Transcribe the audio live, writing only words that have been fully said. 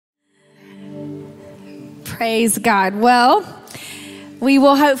Praise God. Well, we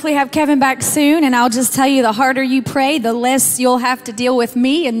will hopefully have Kevin back soon, and I'll just tell you, the harder you pray, the less you'll have to deal with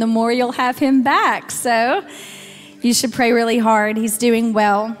me, and the more you'll have him back. So you should pray really hard. He's doing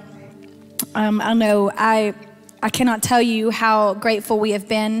well. I know I cannot tell you how grateful we have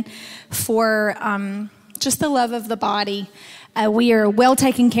been for just the love of the body. We are well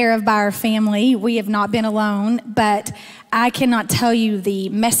taken care of by our family. We have not been alone, but I cannot tell you the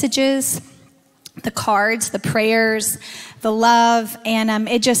messages, the cards, the prayers, the love, and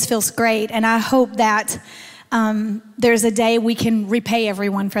it just feels great. And I hope that there's a day we can repay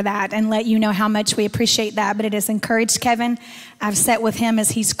everyone for that and let you know how much we appreciate that. But it has encouraged Kevin. I've sat with him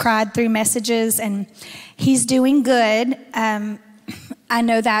as he's cried through messages, and he's doing good. I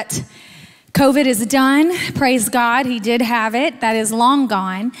know that COVID is done. Praise God. He did have it. That is long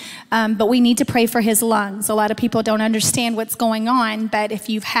gone. But we need to pray for his lungs. A lot of people don't understand what's going on. But if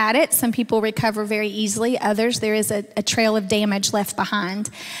you've had it, some people recover very easily. Others, there is a trail of damage left behind.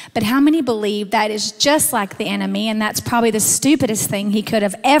 But how many believe that is just like the enemy? And that's probably the stupidest thing he could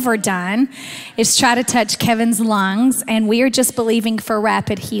have ever done, is try to touch Kevin's lungs. And we are just believing for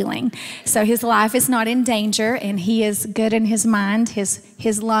rapid healing. So his life is not in danger, and he is good in his mind.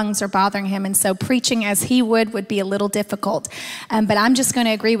 His lungs are bothering him. And so preaching as he would be a little difficult. But I'm just going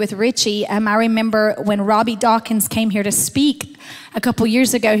to agree with Richie. I remember when Robbie Dawkins came here to speak a couple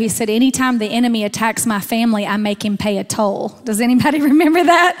years ago, he said, anytime the enemy attacks my family, I make him pay a toll. Does anybody remember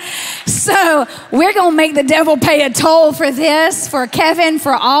that? So we're going to make the devil pay a toll for this, for Kevin,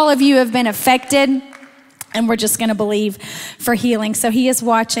 for all of you who have been affected. And we're just going to believe for healing. So he is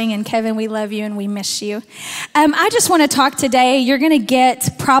watching, and Kevin, we love you and we miss you. I just want to talk today. You're going to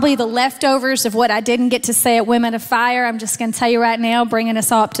get probably the leftovers of what I didn't get to say at Women of Fire. I'm just going to tell you right now, bringing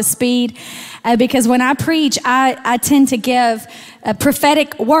us all up to speed. Because when I preach, I tend to give a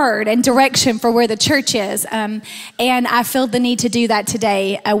prophetic word and direction for where the church is. And I felt the need to do that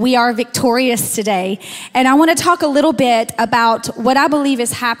today. We are victorious today. And I want to talk a little bit about what I believe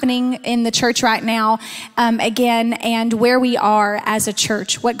is happening in the church right now, again, and where we are as a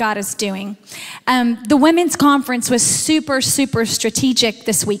church, what God is doing. The women's conference was super, super strategic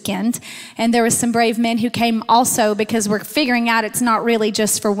this weekend. And there was some brave men who came also, because we're figuring out it's not really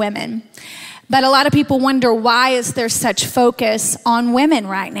just for women. But a lot of people wonder, why is there such focus on women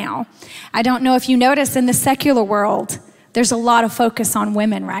right now? I don't know if you notice, in the secular world, there's a lot of focus on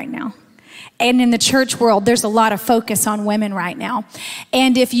women right now. And in the church world, there's a lot of focus on women right now.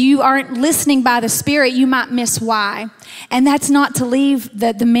 And if you aren't listening by the Spirit, you might miss why. And that's not to leave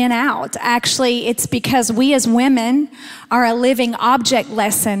the men out. Actually, it's because we as women are a living object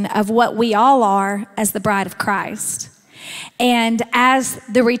lesson of what we all are as the bride of Christ. And as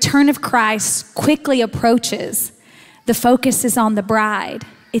the return of Christ quickly approaches, the focus is on the bride.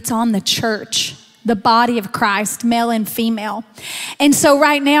 It's on the church, the body of Christ, male and female. And so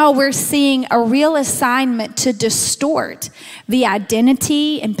right now we're seeing a real assignment to distort the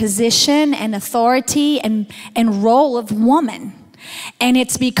identity and position and authority and role of woman. And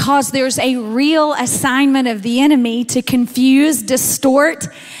it's because there's a real assignment of the enemy to confuse, distort,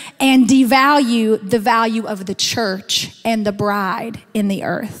 and devalue the value of the church and the bride in the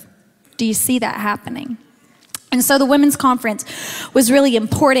earth. Do you see that happening? And so the women's conference was really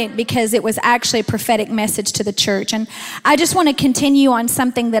important because it was actually a prophetic message to the church. And I just want to continue on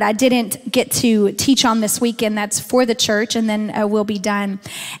something that I didn't get to teach on this weekend that's for the church, and then we'll be done.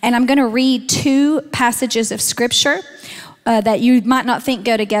 And I'm going to read two passages of scripture that you might not think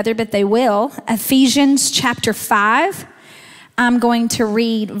go together, but they will. Ephesians chapter 5. I'm going to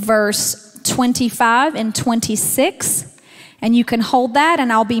read verse 25 and 26, and you can hold that,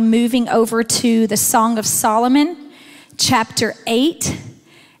 and I'll be moving over to the Song of Solomon, chapter 8,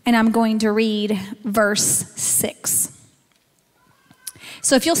 and I'm going to read verse 6.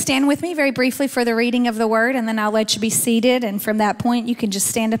 So if you'll stand with me very briefly for the reading of the word, and then I'll let you be seated, and from that point, you can just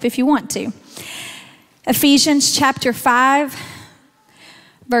stand up if you want to. Ephesians chapter 5,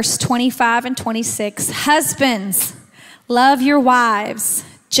 verse 25 and 26. Husbands, love your wives,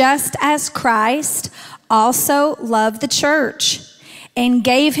 just as Christ also loved the church and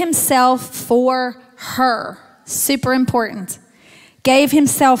gave himself for her. Super important. Gave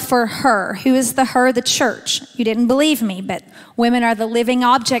himself for her. Who is the her? The church. You didn't believe me, but women are the living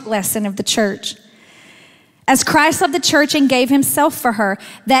object lesson of the church. As Christ loved the church and gave himself for her,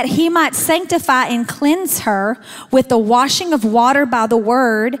 that he might sanctify and cleanse her with the washing of water by the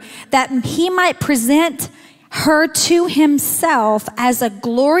word, that he might present her to himself as a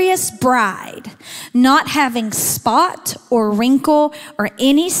glorious bride, not having spot or wrinkle or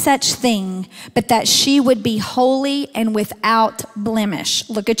any such thing, but that she would be holy and without blemish.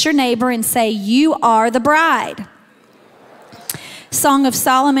 Look at your neighbor and say, you are the bride. Song of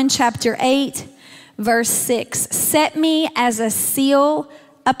Solomon, chapter 8, verse 6. Set me as a seal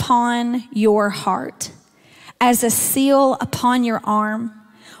upon your heart, as a seal upon your arm.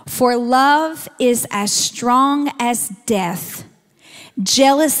 For love is as strong as death,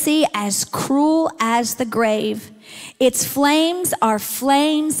 jealousy as cruel as the grave. Its flames are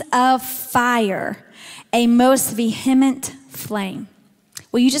flames of fire, a most vehement flame.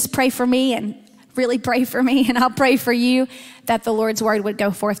 Will you just pray for me and really pray for me, and I'll pray for you that the Lord's word would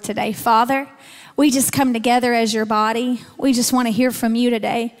go forth today. Father, we just come together as your body. We just want to hear from you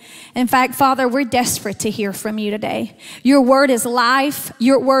today. In fact, Father, we're desperate to hear from you today. Your word is life.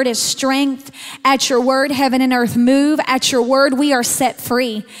 Your word is strength. At your word, heaven and earth move. At your word, we are set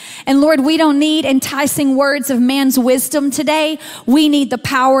free. And Lord, we don't need enticing words of man's wisdom today. We need the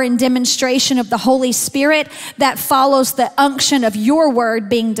power and demonstration of the Holy Spirit that follows the unction of your word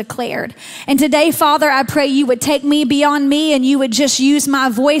being declared. And today, Father, I pray you would take me beyond me and you would just use my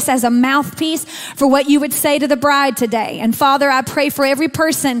voice as a mouthpiece for what you would say to the bride today. And Father, I pray for every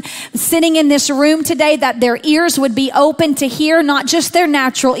person sitting in this room today that their ears would be open to hear, not just their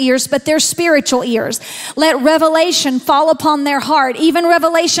natural ears, but their spiritual ears. Let revelation fall upon their heart. Even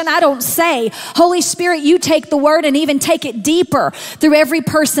revelation I don't say. Holy Spirit, you take the word and even take it deeper through every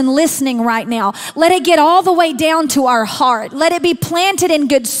person listening right now. Let it get all the way down to our heart. Let it be planted in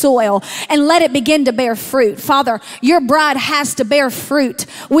good soil and let it begin to bear fruit. Father, your bride has to bear fruit.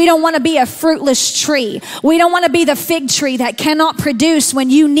 We don't want to be a fruitless tree. We don't want to be the fig tree that cannot produce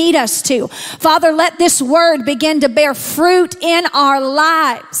when you need us to. Father, let this word begin to bear fruit in our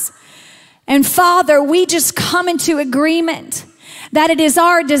lives. And Father, we just come into agreement that it is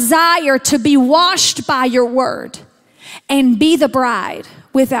our desire to be washed by your word and be the bride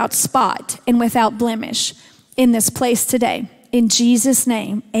without spot and without blemish in this place today. In Jesus'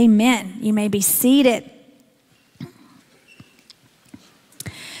 name, amen. You may be seated.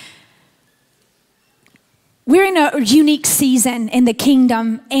 We're in a unique season in the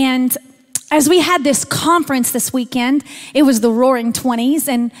kingdom, and as we had this conference this weekend, it was the Roaring 20s,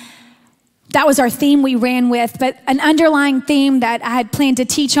 and that was our theme we ran with, but an underlying theme that I had planned to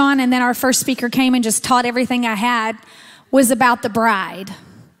teach on, and then our first speaker came and just taught everything I had, was about the bride.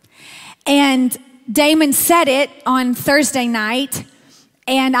 And Damon said it on Thursday night,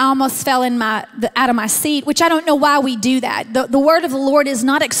 and I almost fell out of my seat, which I don't know why we do that. The word of the Lord is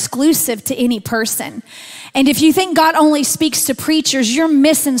not exclusive to any person. And if you think God only speaks to preachers, you're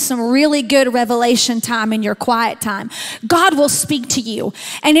missing some really good revelation time in your quiet time. God will speak to you.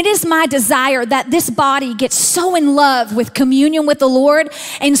 And it is my desire that this body gets so in love with communion with the Lord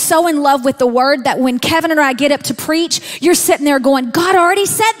and so in love with the word that when Kevin and I get up to preach, you're sitting there going, God already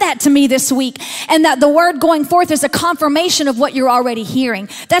said that to me this week. And that the word going forth is a confirmation of what you're already hearing.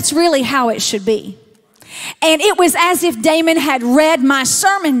 That's really how it should be. And it was as if Damon had read my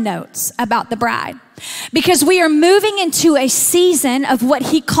sermon notes about the bride. Because we are moving into a season of what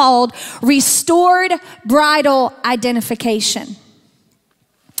he called restored bridal identification.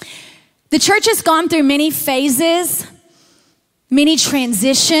 The church has gone through many phases, many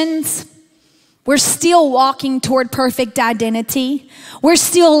transitions. We're still walking toward perfect identity. We're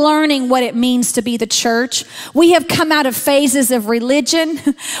still learning what it means to be the church. We have come out of phases of religion.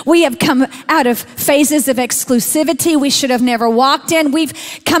 We have come out of phases of exclusivity we should have never walked in. We've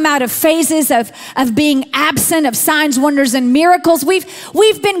come out of phases of being absent of signs, wonders, and miracles. We've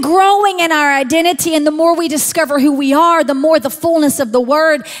been growing in our identity, and the more we discover who we are, the more the fullness of the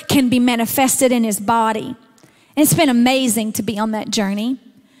word can be manifested in his body. And it's been amazing to be on that journey.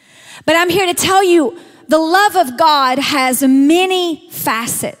 But I'm here to tell you, the love of God has many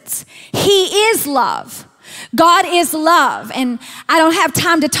facets. He is love. God is love. And I don't have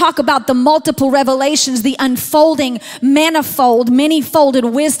time to talk about the multiple revelations, the unfolding, manifold, many-folded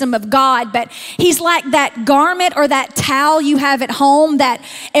wisdom of God. But he's like that garment or that towel you have at home that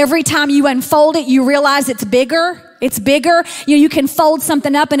every time you unfold it, you realize it's bigger. It's bigger. You can fold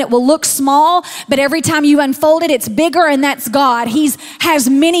something up and it will look small, but every time you unfold it, it's bigger, and that's God. He has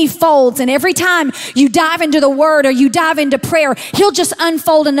many folds, and every time you dive into the word or you dive into prayer, he'll just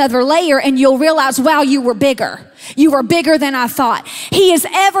unfold another layer and you'll realize, wow, you were bigger. You are bigger than I thought. He is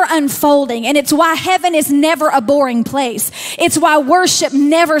ever unfolding, and it's why heaven is never a boring place. It's why worship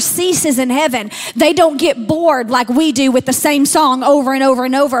never ceases in heaven. They don't get bored like we do with the same song over and over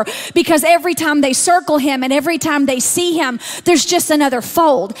and over, because every time they circle him and every time they see him, there's just another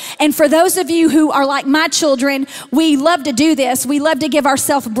fold. And for those of you who are like my children, we love to do this. We love to give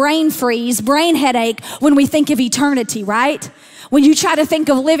ourselves brain freeze, brain headache when we think of eternity, right? When you try to think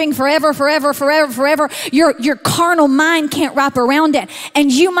of living forever, your carnal mind can't wrap around it. And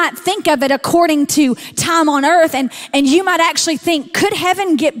you might think of it according to time on earth, and you might actually think, could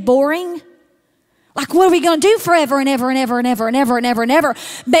heaven get boring? Like, what are we going to do forever and ever and ever and ever and ever and ever and ever?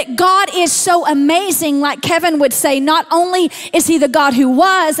 But God is so amazing, like Kevin would say, not only is he the God who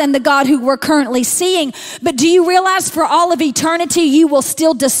was and the God who we're currently seeing, but do you realize for all of eternity, you will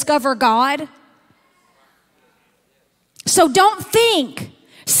still discover God? So don't think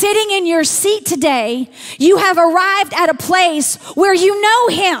sitting in your seat today, you have arrived at a place where you know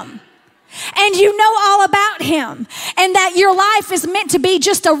him and you know all about him, and that your life is meant to be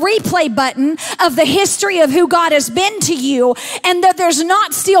just a replay button of the history of who God has been to you, and that there's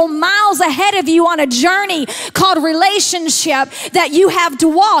not still miles ahead of you on a journey called relationship that you have to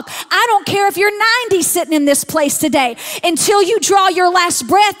walk. I don't care if you're 90 sitting in this place today. Until you draw your last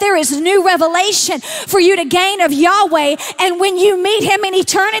breath, there is new revelation for you to gain of Yahweh, and when you meet him in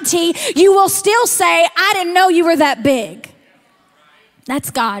eternity, you will still say, I didn't know you were that big.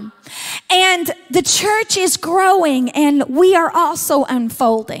 That's God. And the church is growing, and we are also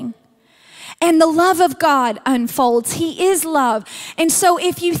unfolding. And the love of God unfolds. He is love. And so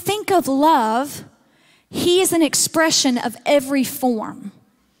if you think of love, he is an expression of every form.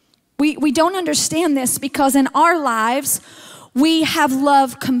 We don't understand this because in our lives, we have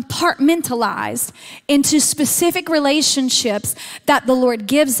love compartmentalized into specific relationships that the Lord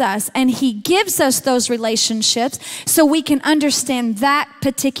gives us. And he gives us those relationships so we can understand that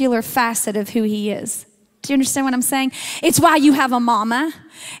particular facet of who he is. Do you understand what I'm saying? It's why you have a mama.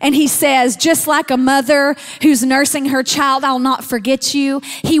 And he says, just like a mother who's nursing her child, I'll not forget you.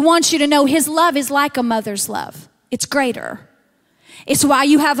 He wants you to know his love is like a mother's love. It's greater. It's why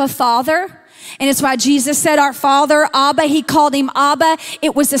you have a father. And it's why Jesus said, our Father, Abba, he called him Abba.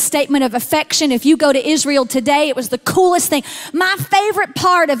 It was a statement of affection. If you go to Israel today, it was the coolest thing. My favorite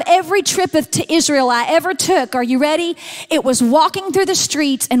part of every trip to Israel I ever took, are you ready? It was walking through the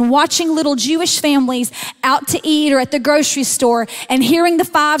streets and watching little Jewish families out to eat or at the grocery store and hearing the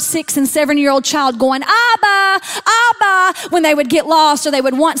 5, 6, and 7-year-old child going, Abba, Abba, when they would get lost or they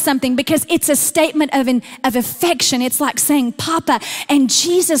would want something, because it's a statement of affection. It's like saying Papa. And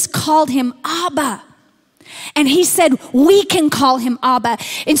Jesus called him Abba. And he said, we can call him Abba.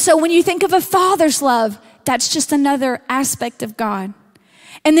 And so when you think of a father's love, that's just another aspect of God.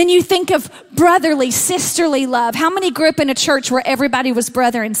 And then you think of brotherly, sisterly love. How many grew up in a church where everybody was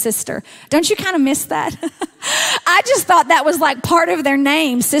brother and sister? Don't you kind of miss that? I just thought that was like part of their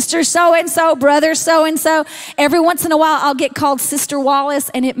name. Sister so-and-so, brother so-and-so. Every once in a while, I'll get called Sister Wallace,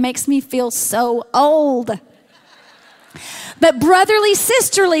 and it makes me feel so old. But brotherly,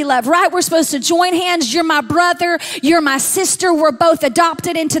 sisterly love, right? We're supposed to join hands. You're my brother. You're my sister. We're both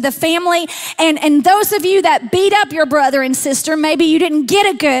adopted into the family. And those of you that beat up your brother and sister, maybe you didn't get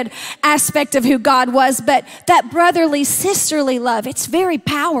a good aspect of who God was, but that brotherly, sisterly love, it's very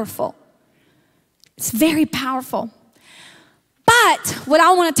powerful. It's very powerful. But what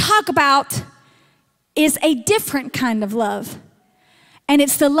I want to talk about is a different kind of love. And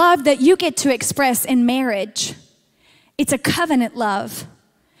it's the love that you get to express in marriage. It's a covenant love,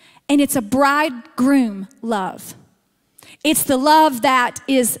 and it's a bridegroom love. It's the love that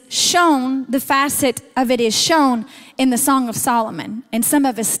is shown, the facet of it is shown in the Song of Solomon, and some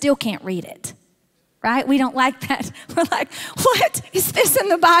of us still can't read it, right? We don't like that. We're like, what is this in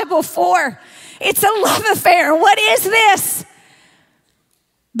the Bible for? It's a love affair. What is this?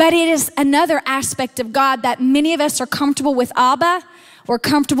 But it is another aspect of God that many of us are comfortable with Abba. We're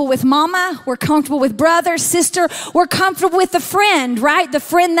comfortable with mama. We're comfortable with brother, sister. We're comfortable with the friend, right? The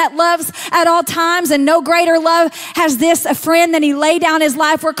friend that loves at all times, and no greater love has this, a friend, than he laid down his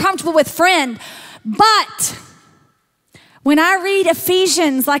life. We're comfortable with friend. But when I read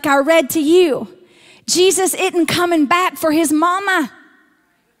Ephesians like I read to you, Jesus isn't coming back for his mama.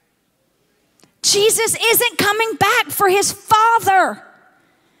 Jesus isn't coming back for his father.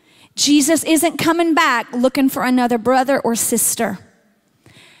 Jesus isn't coming back looking for another brother or sister.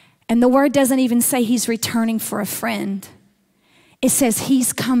 And the word doesn't even say he's returning for a friend. It says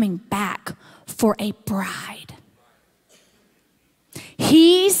he's coming back for a bride.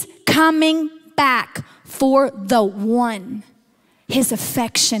 He's coming back for the one. his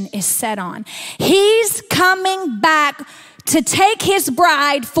affection is set on. He's coming back to take his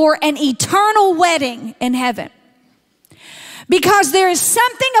bride for an eternal wedding in heaven. Because there is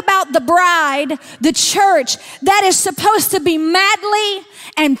something about the bride, the church, that is supposed to be madly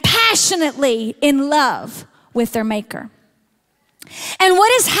and passionately in love with their Maker. And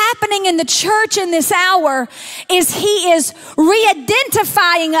what is happening in the church in this hour is he is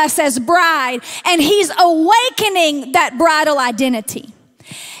re-identifying us as bride, and he's awakening that bridal identity.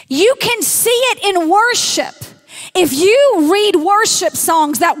 You can see it in worship. If you read worship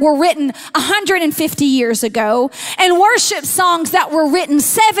songs that were written 150 years ago and worship songs that were written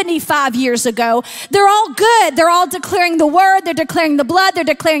 75 years ago, they're all good. They're all declaring the word. They're declaring the blood. They're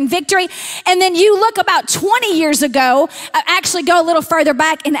declaring victory. And then you look about 20 years ago, actually go a little further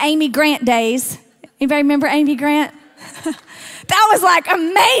back in Amy Grant days. Anybody remember Amy Grant? That was like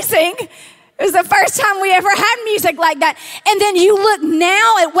amazing. It was the first time we ever had music like that. And then you look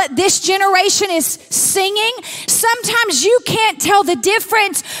now at what this generation is singing. Sometimes you can't tell the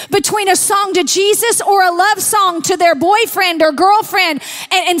difference between a song to Jesus or a love song to their boyfriend or girlfriend.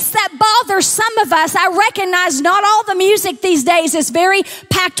 And that bothers some of us. I recognize not all the music these days is very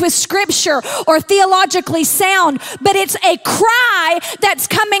packed with scripture or theologically sound, but it's a cry that's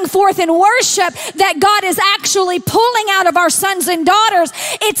coming forth in worship that God is actually pulling out of our sons and daughters.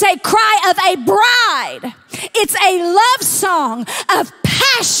 It's a cry of a bride. It's a love song of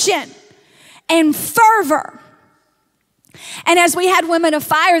passion and fervor. And as we had Women of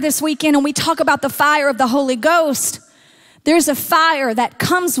Fire this weekend and we talk about the fire of the Holy Ghost, there's a fire that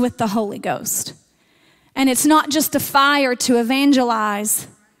comes with the Holy Ghost. And it's not just a fire to evangelize.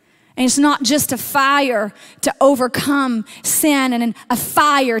 And it's not just a fire to overcome sin and a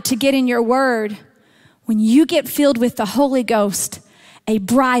fire to get in your word. When you get filled with the Holy Ghost, a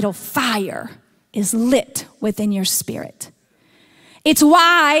bridal fire is lit within your spirit. It's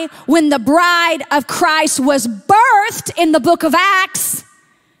why when the bride of Christ was birthed in the book of Acts,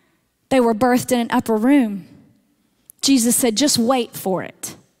 they were birthed in an upper room. Jesus said, just wait for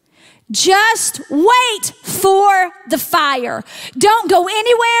it. Just wait for the fire. Don't go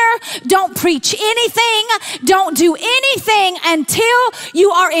anywhere. Don't preach anything. Don't do anything until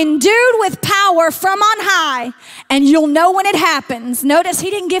you are endued with power from on high, and you'll know when it happens. Notice he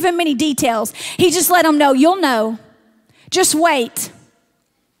didn't give him many details. He just let him know, you'll know. Just wait.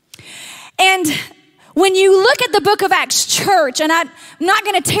 And when you look at the book of Acts church, and I'm not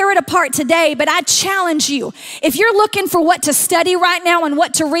going to tear it apart today, but I challenge you. If you're looking for what to study right now and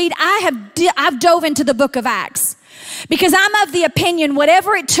what to read, I've dove into the book of Acts. Because I'm of the opinion,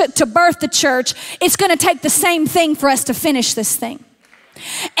 whatever it took to birth the church, it's going to take the same thing for us to finish this thing.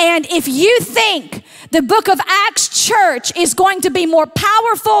 And if you think the book of Acts church is going to be more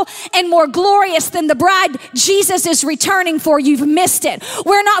powerful and more glorious than the bride Jesus is returning for, you've missed it.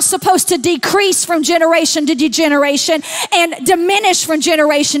 We're not supposed to decrease from generation to generation and diminish from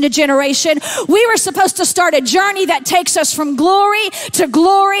generation to generation. We were supposed to start a journey that takes us from glory to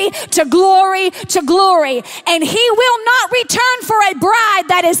glory to glory to glory. And he will not return for a bride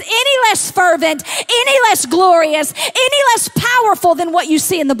that is any less fervent, any less glorious, any less powerful than what you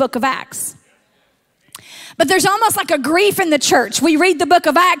see in the book of Acts. But there's almost like a grief in the church. We read the book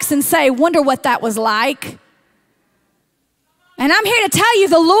of Acts and say, wonder what that was like. And I'm here to tell you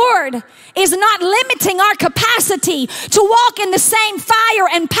the Lord is not limiting our capacity to walk in the same fire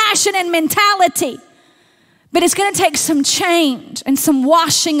and passion and mentality. But it's going to take some change and some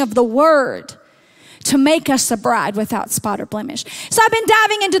washing of the word to make us a bride without spot or blemish. So I've been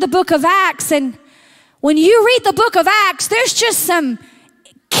diving into the book of Acts, and when you read the book of Acts, there's just some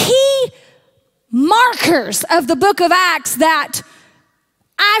key markers of the book of Acts that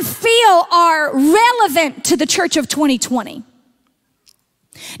I feel are relevant to the church of 2020.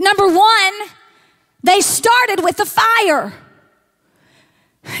 Number one, they started with the fire.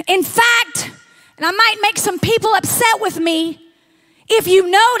 In fact, and I might make some people upset with me, if you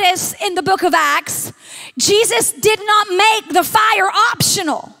notice in the book of Acts, Jesus did not make the fire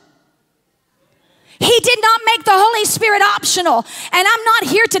optional. He did not make the Holy Spirit optional. And I'm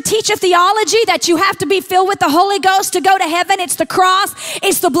not here to teach a theology that you have to be filled with the Holy Ghost to go to heaven. It's the cross.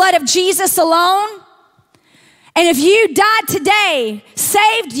 It's the blood of Jesus alone. And if you died today,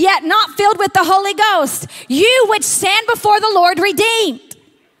 saved yet not filled with the Holy Ghost, you would stand before the Lord redeemed.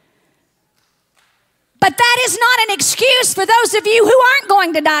 But that is not an excuse for those of you who aren't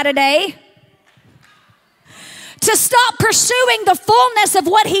going to die today to stop pursuing the fullness of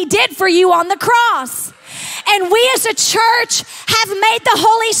what he did for you on the cross. And we as a church have made the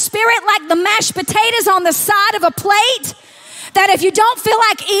Holy Spirit like the mashed potatoes on the side of a plate, that if you don't feel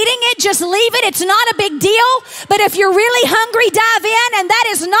like eating it, just leave it. It's not a big deal. But if you're really hungry, dive in. And that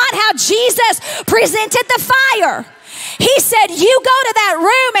is not how Jesus presented the fire. He said, you go to that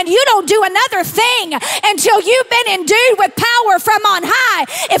room and you don't do another thing until you've been endued with power from on high.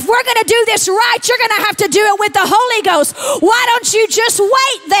 If we're going to do this right, you're going to have to do it with the Holy Ghost. Why don't you just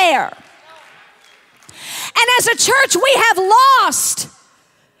wait there? And as a church, we have lost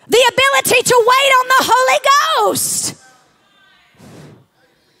the ability to wait on the Holy Ghost.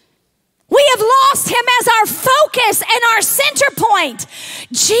 We have lost him as our focus and our center point.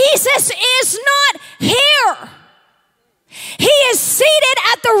 Jesus is not here. He is seated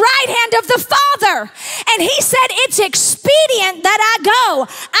at the right hand of the Father. And he said, it's expedient that I go.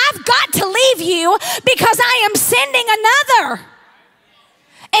 I've got to leave you because I am sending another.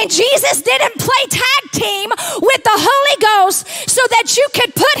 And Jesus didn't play tag team with the Holy Ghost so that you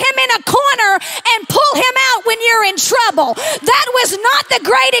could put him in a corner and pull him out when you're in trouble. That was not the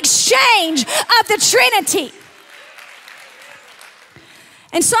great exchange of the Trinity.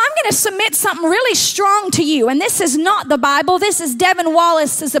 And so I'm going to submit something really strong to you. And this is not the Bible. This is Deven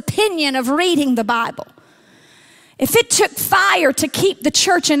Wallace's opinion of reading the Bible. If it took fire to keep the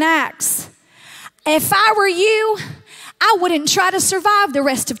church in Acts, if I were you, I wouldn't try to survive the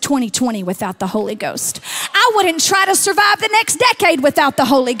rest of 2020 without the Holy Ghost. I wouldn't try to survive the next decade without the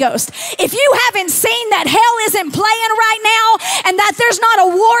Holy Ghost. If you haven't seen that hell isn't playing right now and that there's not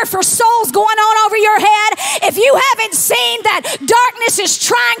a war for souls going on over your head, if you haven't seen that darkness is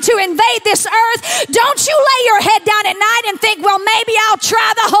trying to invade this earth, don't you lay your head down at night and think, well, maybe I'll try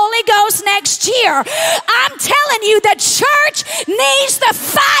the Holy Ghost next year. I'm telling you, the church needs the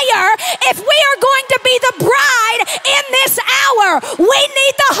fire if we are going to be the bride in this hour. We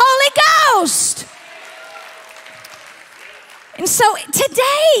need the Holy Ghost. And so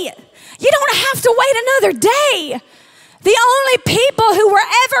today, you don't have to wait another day. The only people who were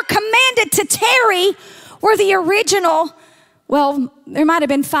ever commanded to tarry were the original, well, there might have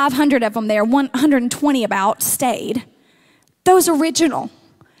been 500 of them there, 120 about stayed. Those original.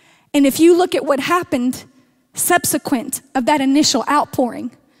 And if you look at what happened subsequent of that initial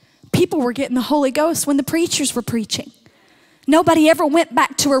outpouring, people were getting the Holy Ghost when the preachers were preaching. Nobody ever went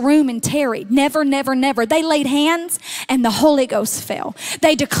back to a room and tarried. Never, never, never. They laid hands and the Holy Ghost fell.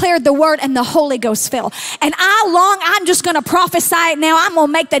 They declared the word and the Holy Ghost fell. And I'm just going to prophesy it now. I'm going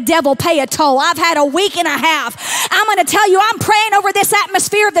to make the devil pay a toll. I've had a week and a half. I'm going to tell you, I'm praying over this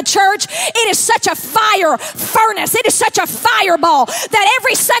atmosphere of the church. It is such a fire furnace. It is such a fireball that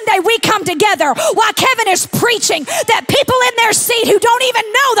every Sunday we come together while Kevin is preaching, that people in their seat who don't even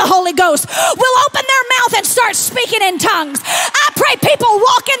know the Holy Ghost will open their mouth and start speaking in tongues. I pray people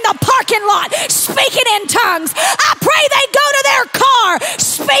walk in the parking lot speaking in tongues. I pray they go to their car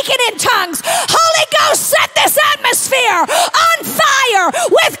speaking in tongues. Holy Ghost, set this atmosphere on fire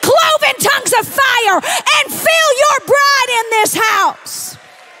with cloven tongues of fire and fill your bride in this house.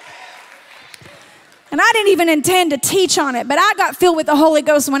 And I didn't even intend to teach on it, but I got filled with the Holy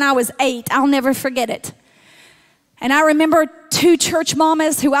Ghost when I was 8. I'll never forget it. And I remember 2 church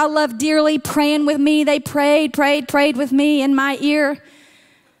mamas who I love dearly praying with me. They prayed with me in my ear.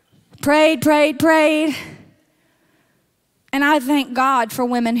 Prayed. And I thank God for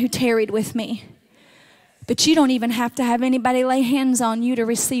women who tarried with me. But you don't even have to have anybody lay hands on you to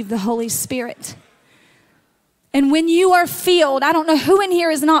receive the Holy Spirit. And when you are filled, I don't know who in here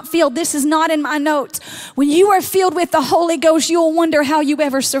is not filled. This is not in my notes. When you are filled with the Holy Ghost, you'll wonder how you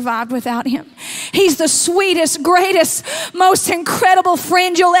ever survived without him. He's the sweetest, greatest, most incredible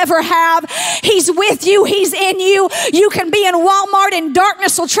friend you'll ever have. He's with you. He's in you. You can be in Walmart and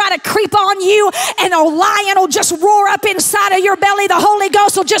darkness will try to creep on you and a lion will just roar up inside of your belly. The Holy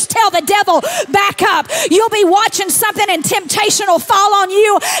Ghost will just tell the devil, back up. You'll be watching something and temptation will fall on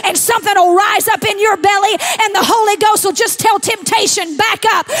you and something will rise up in your belly and the Holy Ghost will just tell temptation, back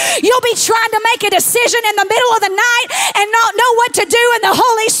up. You'll be trying to make a decision in the middle of the night and not know what to do, and the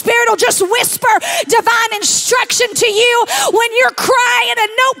Holy Spirit will just whisper divine instruction to you. When you're crying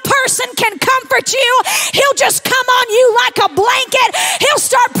and no person can comfort you, he'll just come on you like a blanket. He'll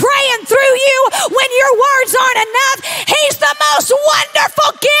start praying through you when your words aren't enough. He's the most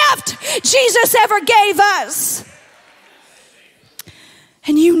wonderful gift Jesus ever gave us.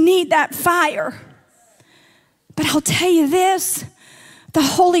 And you need that fire. But I'll tell you this, the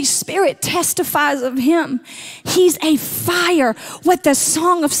Holy Spirit testifies of him. He's a fire. What the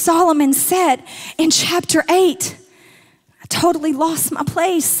Song of Solomon said in chapter 8. I totally lost my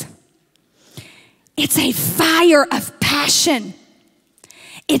place. It's a fire of passion.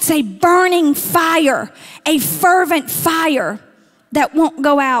 It's a burning fire, a fervent fire that won't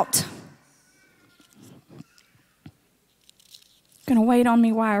go out. going to wait on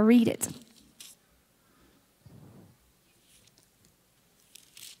me while I read it.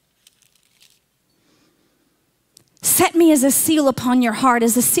 Set me as a seal upon your heart,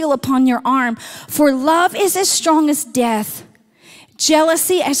 as a seal upon your arm. For love is as strong as death,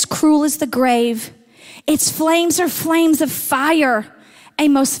 jealousy as cruel as the grave. Its flames are flames of fire, a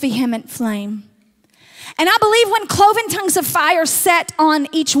most vehement flame. And I believe when cloven tongues of fire set on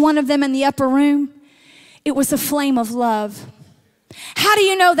each one of them in the upper room, it was a flame of love. How do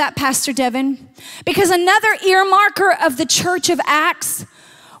you know that, Pastor Deven? Because another earmarker of the church of Acts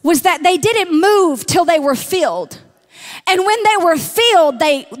was that they didn't move till they were filled. And when they were filled,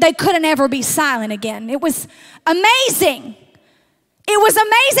 they couldn't ever be silent again. It was amazing. It was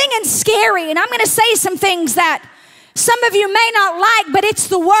amazing and scary. And I'm going to say some things that some of you may not like, but it's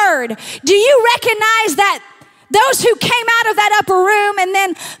the word. Do you recognize that those who came out of that upper room and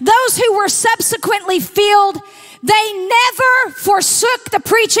then those who were subsequently filled, they never forsook the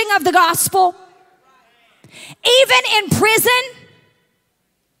preaching of the gospel? Even in prison,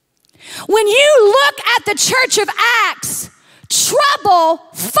 when you look at the church of Acts, trouble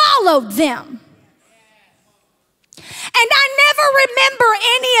followed them. And I never remember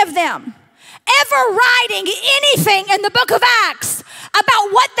any of them ever writing anything in the book of Acts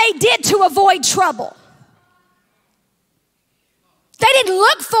about what they did to avoid trouble. They didn't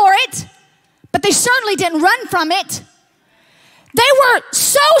look for it, but they certainly didn't run from it. They were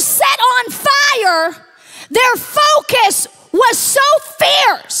so set on fire, their focus was so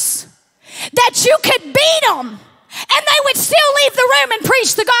fierce that you could beat them and they would still leave the room and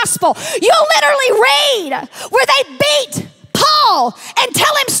preach the gospel. You'll literally read where they beat Paul and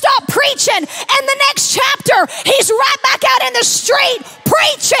tell him stop preaching, and the next chapter he's right back out in the street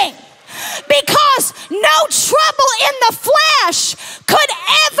preaching, because no trouble in the flesh could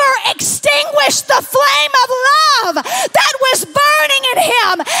ever extinguish the flame of love that was burning in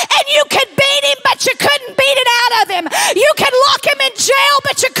him. And you could beat him, but you couldn't beat it out of him. You could lock him in jail,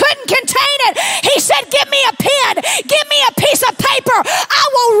 but you couldn't contain it. He said, give me a pen, give me a piece of paper, I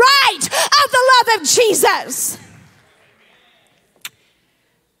will write of the love of Jesus.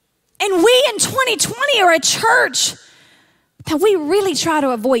 And we in 2020 are a church that we really try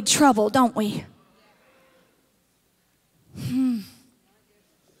to avoid trouble, don't we?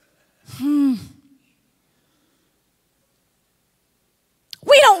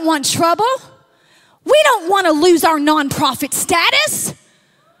 We don't want trouble. We don't want to lose our nonprofit status.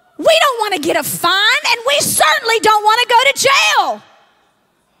 We don't want to get a fine, and we certainly don't want to go to jail.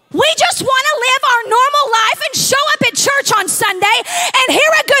 We just want to live our normal life and show up at church on Sunday and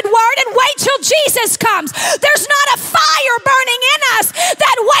hear a good word and wait till Jesus comes. There's not a fire burning in us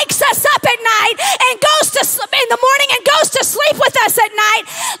that wakes us up at night and goes to sleep in the morning and goes to sleep with us at night.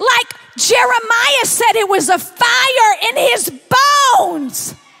 Like Jeremiah said, it was a fire in his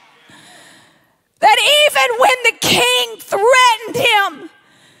bones. That even when the king threatened him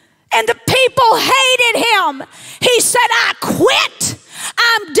and the people hated him, he said, I quit.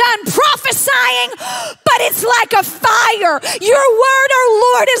 I'm done prophesying, but it's like a fire. Your word,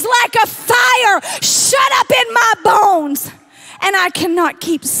 oh Lord, is like a fire shut up in my bones, and I cannot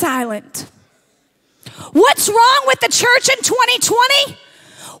keep silent. What's wrong with the church in 2020?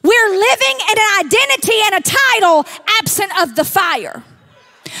 We're living in an identity and a title absent of the fire.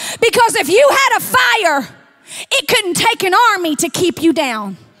 Because if you had a fire, it couldn't take an army to keep you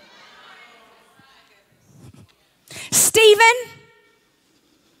down. Stephen,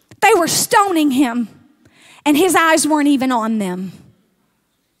 they were stoning him, and his eyes weren't even on them.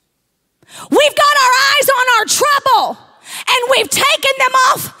 We've got our eyes on our trouble, and we've taken them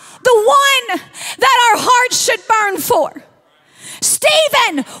off the one that our hearts should burn for.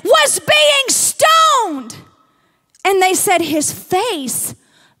 Stephen was being stoned, and they said his face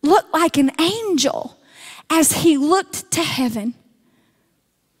looked like an angel as he looked to heaven.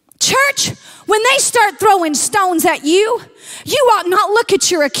 Church, when they start throwing stones at you, you ought not look at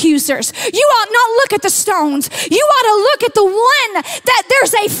your accusers. You ought not look at the stones. You ought to look at the one that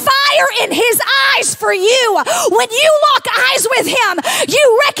there's a fire in his eyes for you. When you lock eyes with him,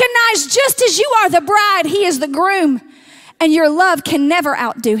 you recognize just as you are the bride, he is the groom, and your love can never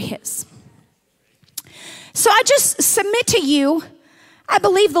outdo his. So I just submit to you, I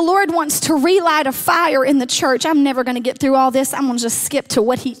believe the Lord wants to relight a fire in the church. I'm never going to get through all this. I'm going to just skip to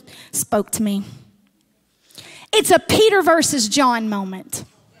what he spoke to me. It's a Peter versus John moment.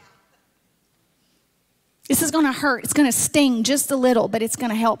 This is going to hurt. It's going to sting just a little, but it's going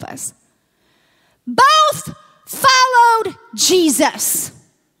to help us. Both followed Jesus.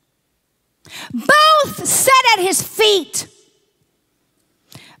 Both sat at his feet.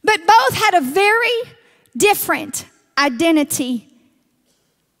 But both had a very different identity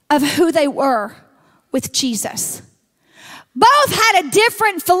of who they were with Jesus. Both had a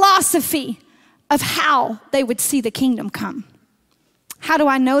different philosophy of how they would see the kingdom come. How do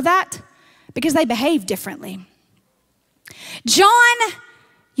I know that? Because they behaved differently. John,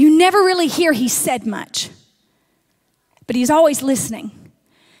 you never really hear he said much, but he's always listening.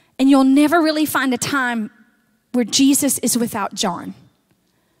 And you'll never really find a time where Jesus is without John.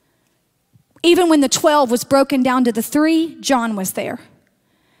 Even when the 12 was broken down to the 3, John was there.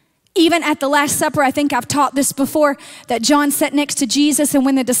 Even at the Last Supper, I think I've taught this before, that John sat next to Jesus, and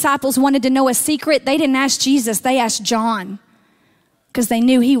when the disciples wanted to know a secret, they didn't ask Jesus, they asked John, because they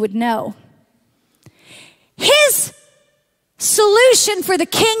knew he would know. His solution for the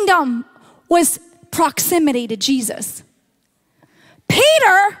kingdom was proximity to Jesus.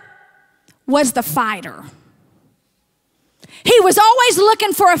 Peter was the fighter. He was always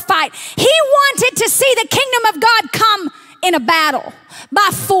looking for a fight. He wanted to see the kingdom of God come in a battle, by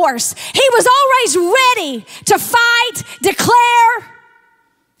force. He was always ready to fight, declare.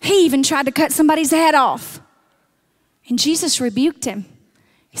 He even tried to cut somebody's head off. And Jesus rebuked him.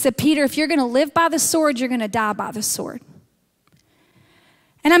 He said, Peter, if you're going to live by the sword, you're going to die by the sword.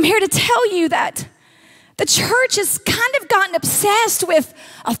 And I'm here to tell you that the church has kind of gotten obsessed with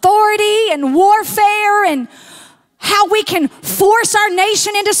authority and warfare and how we can force our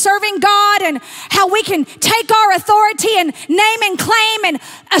nation into serving God and how we can take our authority and name and claim and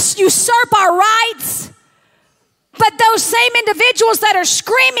usurp our rights. But those same individuals that are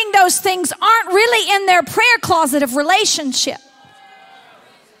screaming those things aren't really in their prayer closet of relationship.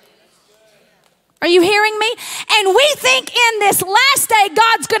 Are you hearing me? And we think in this last day,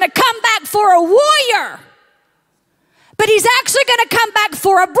 God's going to come back for a warrior. But he's actually going to come back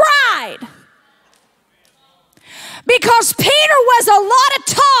for a bride. Because Peter was a lot of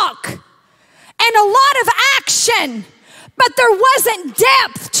talk and a lot of action, but there wasn't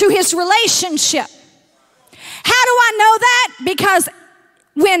depth to his relationship. How do I know that? Because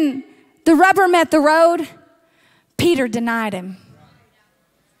when the rubber met the road, Peter denied him.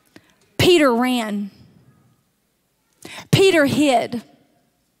 Peter ran. Peter hid.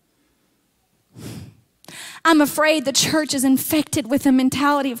 I'm afraid the church is infected with the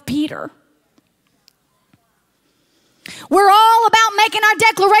mentality of Peter. We're all about making our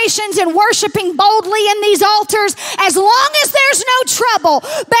declarations and worshiping boldly in these altars as long as there's no trouble.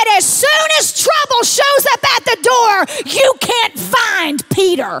 But as soon as trouble shows up at the door, you can't find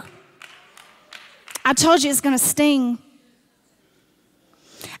Peter. I told you it's going to sting.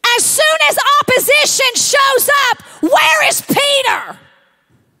 As soon as opposition shows up, where is Peter?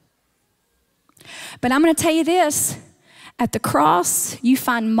 But I'm going to tell you this. At the cross, you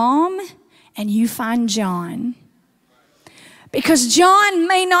find Mom and you find John. Because John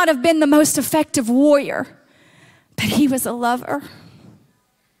may not have been the most effective warrior, but he was a lover.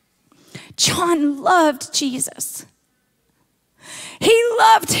 John loved Jesus. He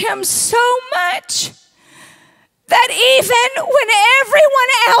loved him so much that even when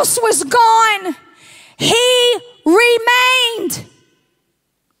everyone else was gone, he remained.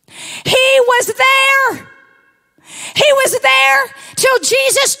 He was there. He was there till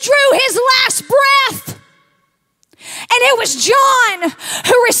Jesus drew his last breath. And it was John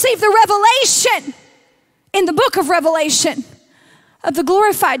who received the revelation in the book of Revelation of the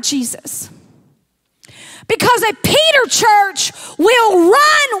glorified Jesus. Because a Peter church will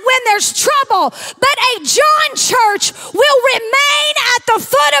run when there's trouble, but a John church will remain at the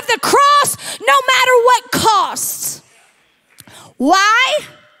foot of the cross no matter what costs. Why?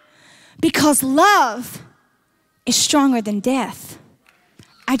 Because love is stronger than death.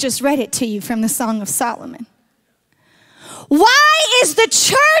 I just read it to you from the Song of Solomon. Why is the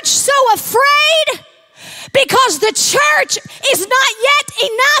church so afraid? Because the church is not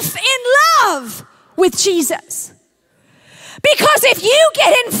yet enough in love with Jesus. Because if you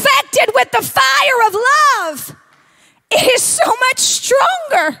get infected with the fire of love, it is so much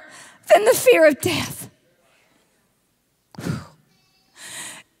stronger than the fear of death.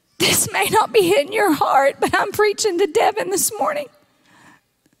 This may not be hitting your heart, but I'm preaching to Deven this morning.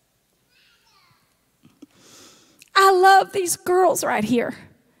 I love these girls right here.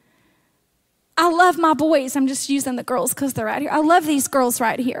 I love my boys. I'm just using the girls because they're right here. I love these girls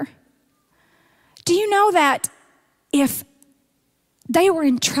right here. Do you know that if they were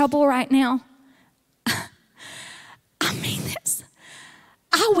in trouble right now, I mean this,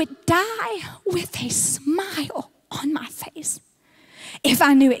 I would die with a smile on my face if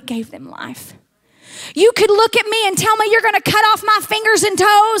I knew it gave them life. You could look at me and tell me you're going to cut off my fingers and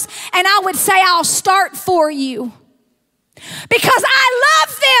toes, and I would say, I'll start for you. Because I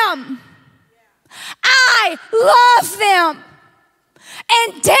love them. I love them.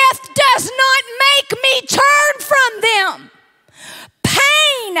 And death does not make me turn from them.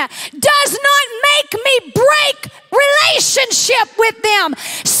 Pain does not make me break relationship with them.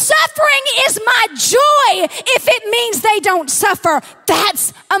 Suffering is my joy if it means they don't suffer.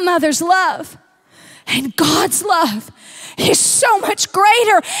 That's a mother's love. And God's love is so much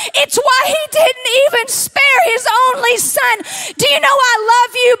greater. It's why he didn't even spare his only son. Do you know I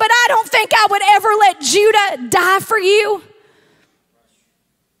love you, but I don't think I would ever let Judah die for you?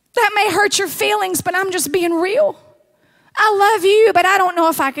 That may hurt your feelings, but I'm just being real. I love you, but I don't know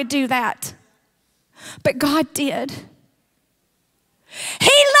if I could do that. But God did. He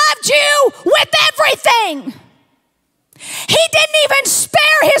loved you with everything. He didn't even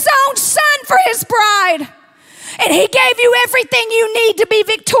spare his own son for his bride. And he gave you everything you need to be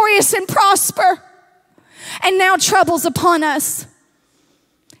victorious and prosper. And now trouble's upon us.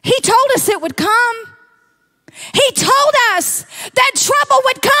 He told us it would come. He told us that trouble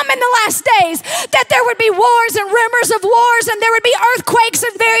would come in the last days, that there would be wars and rumors of wars, and there would be earthquakes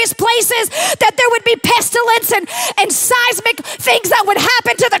in various places, that there would be pestilence and seismic things that would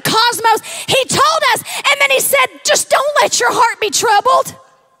happen to the cosmos. He told us, and then he said, just don't let your heart be troubled.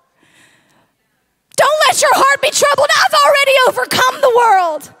 Don't let your heart be troubled. I've already overcome the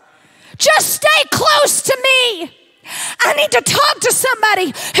world. Just stay close to me. I need to talk to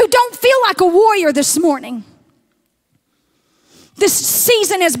somebody who don't feel like a warrior this morning. This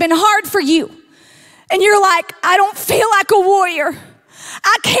season has been hard for you. And you're like, I don't feel like a warrior.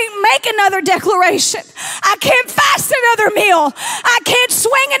 I can't make another declaration. I can't fast another meal. I can't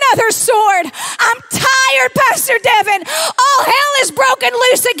swing another sword. I'm tired, Pastor Deven. All hell is broken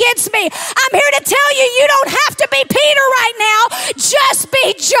loose against me. I'm here to tell you, you don't have to be Peter right now. Just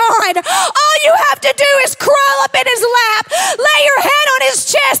be John. All you have to do is crawl up in his lap, lay your head on his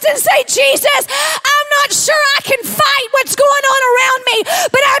chest and say, Jesus, I'm not sure I can fight what's going on around me,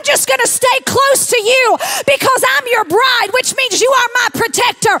 but I'm just going to stay close to you because I'm your bride, which means you are my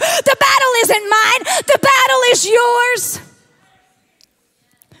protector. The battle isn't mine. The battle is yours.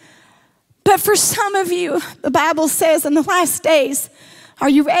 But for some of you, the Bible says in the last days, are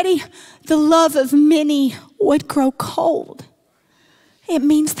you ready? The love of many would grow cold. It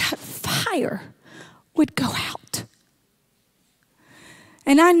means that fire would go out.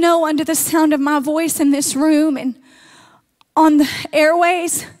 And I know under the sound of my voice in this room and on the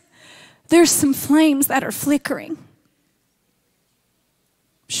airways, there's some flames that are flickering.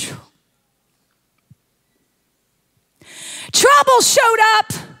 Trouble showed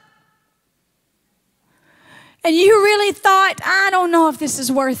up. And you really thought, I don't know if this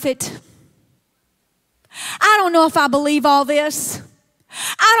is worth it. I don't know if I believe all this.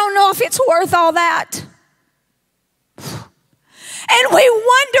 I don't know if it's worth all that. And we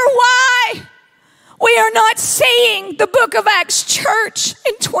wonder why we are not seeing the book of Acts church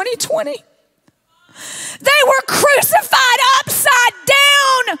in 2020. They were crucified upside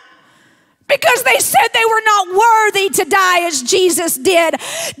down because they said they were not worthy to die as Jesus did.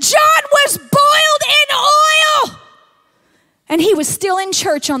 John was boiled in oil, and he was still in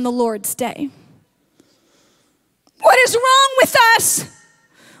church on the Lord's day. What is wrong with us?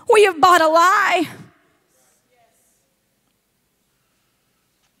 We have bought a lie.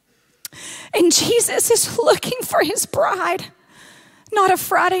 And Jesus is looking for his bride, not a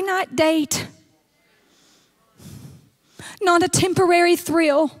Friday night date, not a temporary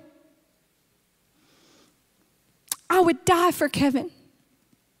thrill. I would die for Kevin.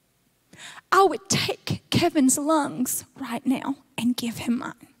 I would take Kevin's lungs right now and give him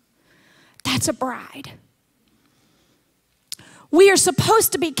mine. That's a bride. We are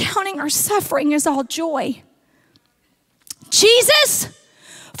supposed to be counting our suffering as all joy. Jesus,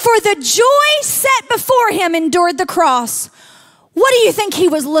 for the joy set before him, endured the cross. What do you think he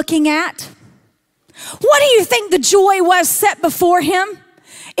was looking at? What do you think the joy was set before him?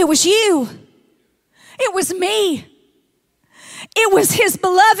 It was you. It was me. It was his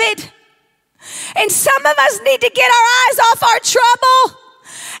beloved. And some of us need to get our eyes off our trouble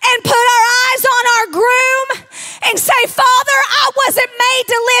and put our eyes on our groom and say, Father, I wasn't made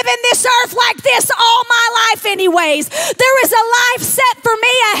to live in this earth like this all my life anyways. There is a life set for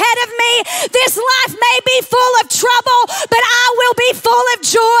me ahead of me. This life may be full of trouble, but I will be full of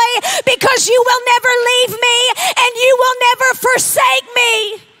joy because you will never leave me and you will never forsake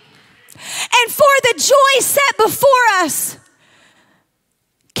me. And for the joy set before us,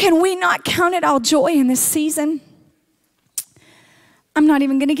 can we not count it all joy in this season? I'm not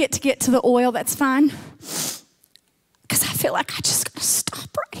even going to get to the oil. That's fine. Because I feel like I just got to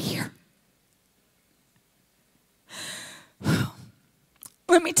stop right here.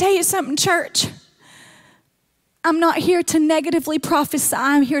 Let me tell you something, church. I'm not here to negatively prophesy.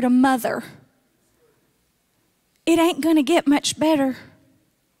 I'm here to mother. It ain't going to get much better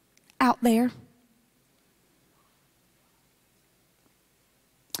out there.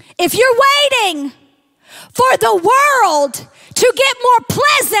 If you're waiting for the world to get more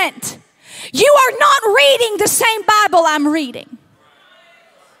pleasant, you are not reading the same Bible I'm reading.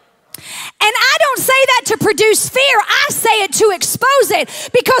 And I don't say that to produce fear. I say it to expose it.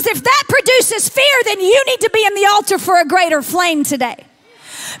 Because if that produces fear, then you need to be in the altar for a greater flame today.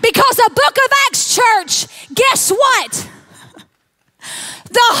 Because a Book of Acts church, guess what?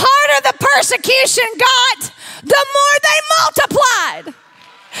 The harder the persecution got, the more they multiplied.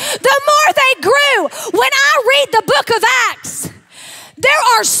 The more they grew. When I read the Book of Acts, there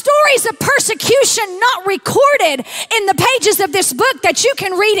are stories of persecution not recorded in the pages of this book that you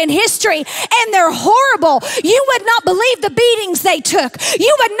can read in history, and they're horrible. You would not believe the beatings they took.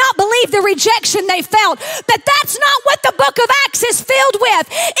 You would not believe the rejection they felt. But that's not what the Book of Acts is filled with.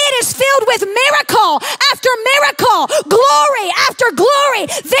 It is filled with miracle after miracle, glory after glory,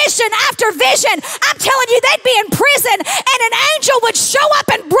 vision after vision. I'm telling you, they'd be in prison, and an angel would show up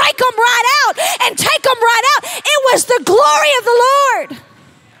and break them right out and take them right out. It was the glory of the Lord.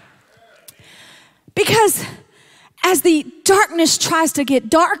 Because as the darkness tries to get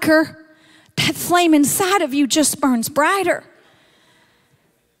darker, that flame inside of you just burns brighter.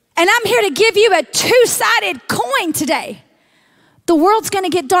 And I'm here to give you a two-sided coin today. The world's going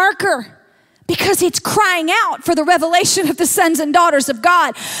to get darker because it's crying out for the revelation of the sons and daughters of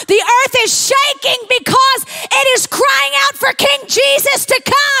God. The earth is shaking because it is crying out for King Jesus to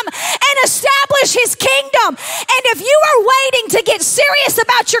come and establish his kingdom. And if you are waiting to get serious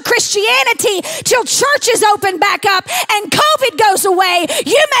about your Christianity till churches open back up and COVID goes away,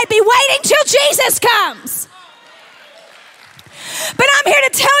 you may be waiting till Jesus comes. But I'm here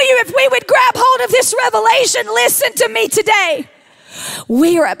to tell you, if we would grab hold of this revelation, listen to me today.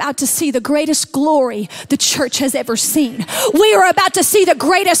 We are about to see the greatest glory the church has ever seen. We are about to see the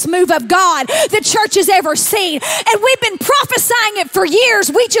greatest move of God the church has ever seen. And we've been prophesying it for years.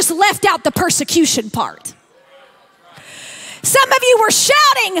 We just left out the persecution part. Some of you were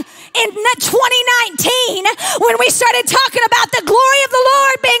shouting in 2019 when we started talking about the glory of the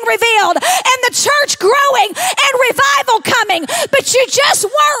Lord being revealed and the church growing and revival coming, but you just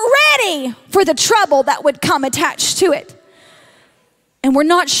weren't ready for the trouble that would come attached to it. And we're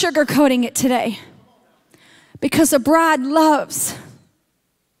not sugarcoating it today, because a bride loves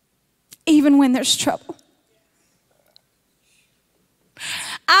even when there's trouble.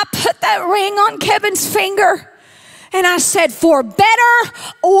 I put that ring on Kevin's finger and I said, for better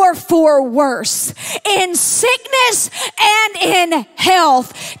or for worse, in sickness and in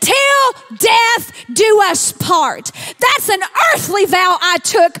health, till death do us part. That's an earthly vow I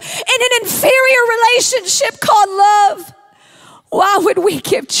took in an inferior relationship called love. Why would we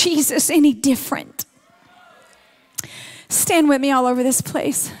give Jesus any different? Stand with me all over this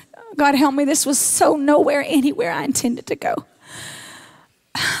place. God help me, this was so nowhere, anywhere I intended to go.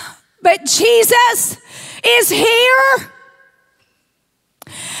 But Jesus is here,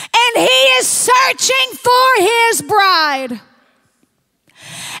 and he is searching for his bride. And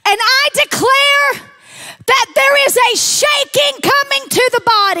I declare that there is a shaking coming to the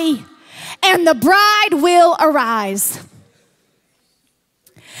body, and the bride will arise.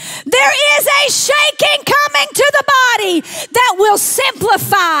 There is a shaking coming to the body that will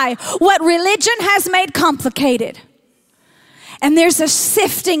simplify what religion has made complicated. And there's a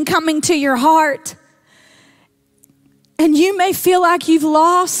sifting coming to your heart. And you may feel like you've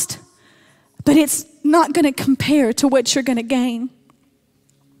lost, but it's not going to compare to what you're going to gain.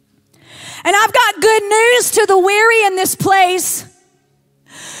 And I've got good news to the weary in this place.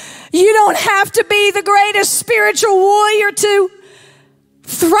 You don't have to be the greatest spiritual warrior to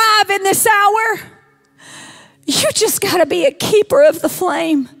thrive in this hour. You just got to be a keeper of the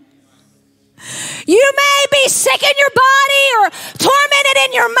flame. You may be sick in your body or tormented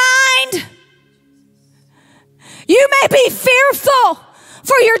in your mind. You may be fearful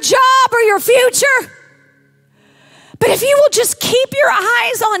for your job or your future. But if you will just keep your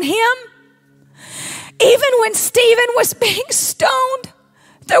eyes on him, even when Stephen was being stoned,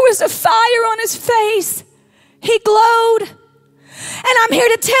 there was a fire on his face. He glowed. And I'm here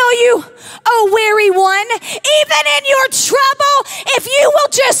to tell you, oh weary one, even in your trouble, if you will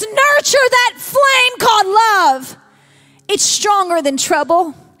just nurture that flame called love, it's stronger than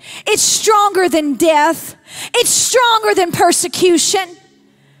trouble. It's stronger than death. It's stronger than persecution.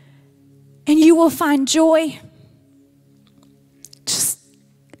 And you will find joy. Just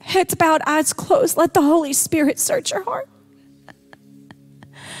heads bowed, eyes closed. Let the Holy Spirit search your heart.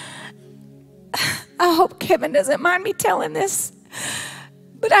 I hope Kevin doesn't mind me telling this,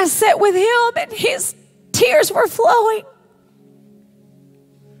 but I sat with him and his tears were flowing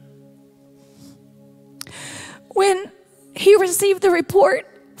when he received the report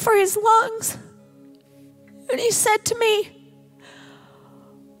for his lungs. And he said to me,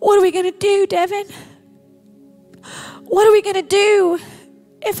 what are we going to do, Deven? What are we going to do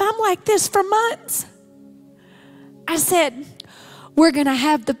if I'm like this for months? I said, we're going to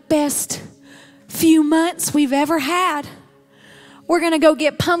have the best few months we've ever had. We're going to go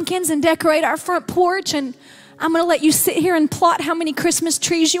get pumpkins and decorate our front porch, and I'm going to let you sit here and plot how many Christmas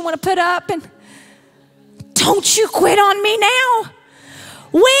trees you want to put up. And don't you quit on me now.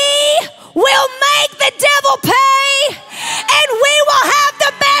 We will make the devil pay, and we will have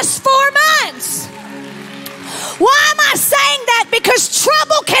the best 4 months. Why am I saying that? Because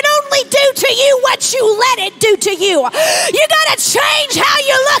trouble can only do to you what you let it do to you. You got to change how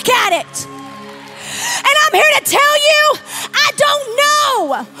you look at it. And I'm here to tell you, I don't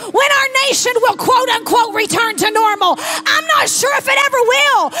know when our nation will quote unquote return to normal. I'm not sure if it ever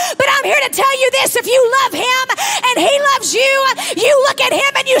will, but I'm here to tell you this. If you love him and he loves you, you look at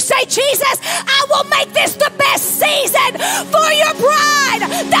him and you say, Jesus, I will make this the best season for your bride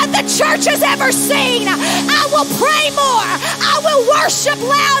that the church has ever seen. I will pray more. I will worship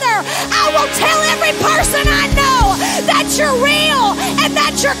louder. I will tell every person I know that you're real and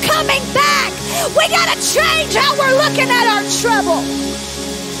that you're coming back. We got to change how we're looking at our trouble.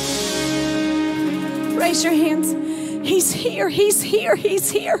 Raise your hands. He's here, he's here, he's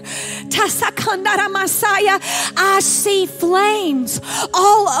here. I see flames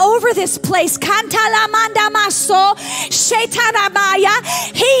all over this place. He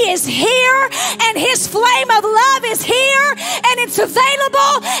is here, and his flame of love is here, and it's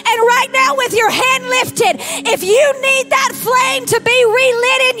available. And right now, with your hand lifted, if you need that flame to be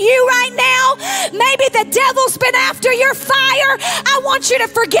relit in you right now, maybe the devil's been after your fire. I want you to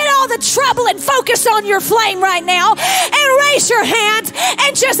forget all the trouble and focus on your flame right now. And raise your hands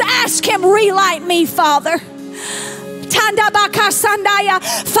and just ask him, relight me, Father. Father,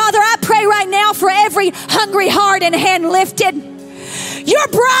 I pray right now for every hungry heart and hand lifted. Your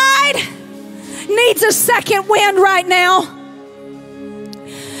bride needs a second wind right now.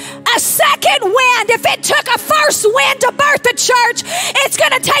 A second wind. If it took a first wind to birth the church, it's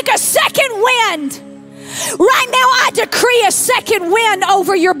going to take a second wind. Right now, I decree a second wind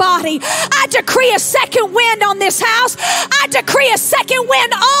over your body. I decree a second wind on this house. I decree a second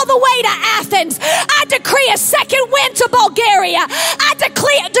wind all the way to Athens. I decree a second wind to Bulgaria. I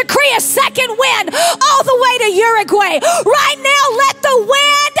decree a second wind all the way to Uruguay. Right now, let the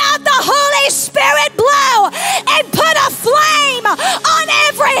wind of the Holy Spirit blow and put a flame on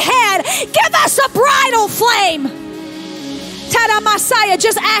every head. Give us a bridal flame. Messiah,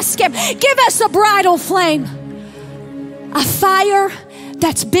 just ask him, give us a bridal flame, a fire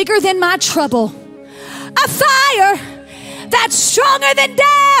that's bigger than my trouble, a fire that's stronger than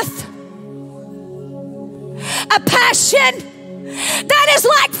death, a passion that is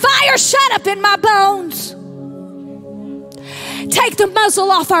like fire shut up in my bones. Take the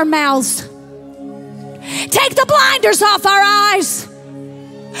muzzle off our mouths, take the blinders off our eyes.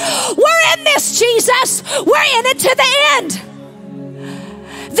 We're in this, Jesus. We're in it to the end.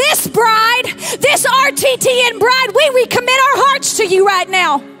 This bride, this RTTN bride, we recommit our hearts to you right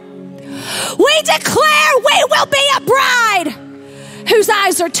now. We declare we will be a bride whose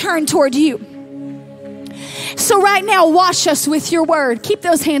eyes are turned toward you. So right now, wash us with your word. Keep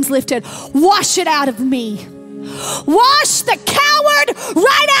those hands lifted. Wash it out of me. Wash the coward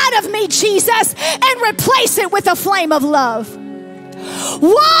right out of me, Jesus, and replace it with a flame of love.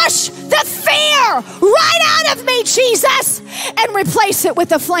 Wash the fear right out of me, Jesus, and replace it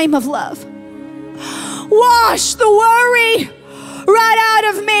with a flame of love. Wash the worry right out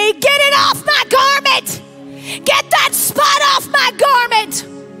of me. Get it off my garment. Get that spot off my garment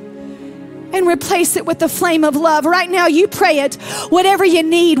and replace it with the flame of love. Right now, you pray it. Whatever you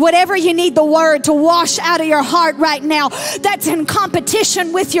need the word to wash out of your heart right now that's in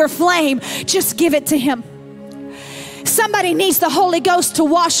competition with your flame, just give it to him. Somebody needs the Holy Ghost to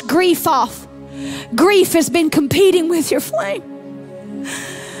wash grief off. Grief has been competing with your flame.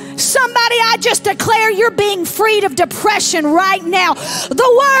 Somebody, I just declare you're being freed of depression right now.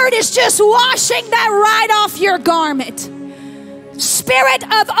 The word is just washing that right off your garment. Spirit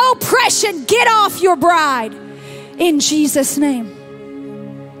of oppression, get off your bride in Jesus' name.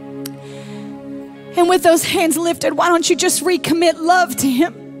 And with those hands lifted, why don't you just recommit love to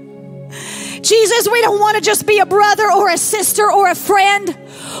him? Jesus, we don't want to just be a brother or a sister or a friend.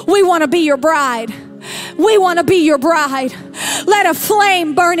 We want to be your bride. We want to be your bride. Let a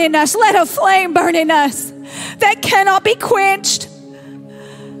flame burn in us. Let a flame burn in us that cannot be quenched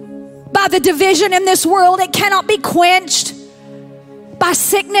by the division in this world. It cannot be quenched by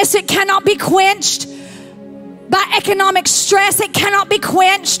sickness. It cannot be quenched by economic stress. It cannot be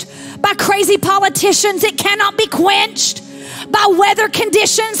quenched by crazy politicians. It cannot be quenched by weather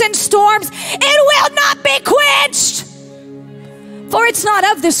conditions and storms. It will not be quenched, for it's not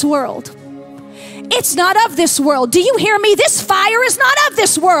of this world. It's not of this world. Do you hear me? This fire is not of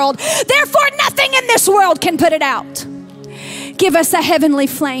this world. Therefore, nothing in this world can put it out. Give us a heavenly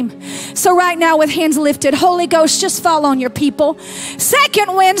flame. So right now, with hands lifted, Holy Ghost, just fall on your people.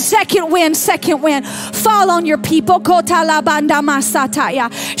 Second wind, second wind, second wind. Fall on your people. Kotalabanda masataya.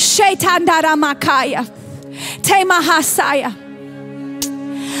 Shaitandara makaya. Temahasaya.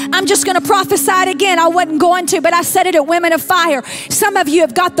 I'm just going to prophesy it again. I wasn't going to, but I said it at Women of Fire. Some of you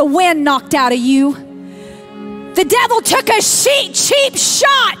have got the wind knocked out of you. The devil took a cheap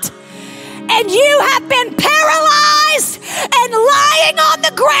shot, and you have been paralyzed and lying on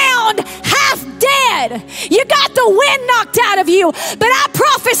the ground, half dead. You got the wind knocked out of you. But I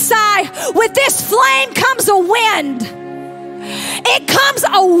prophesy, with this flame comes a wind. It comes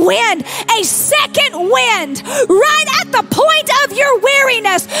a wind, a second wind, right at the point of your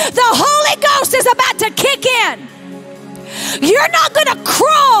weariness. The Holy Ghost is about to kick in. You're not going to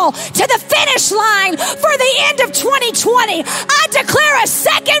crawl to the finish line for the end of 2020. I declare a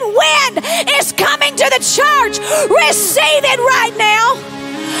second wind is coming to the church. Receive it right now.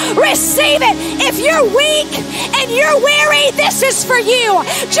 Receive it. If you're weak and you're weary, this is for you.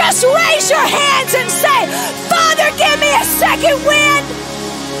 Just raise your hands and say, Father, give me a second wind.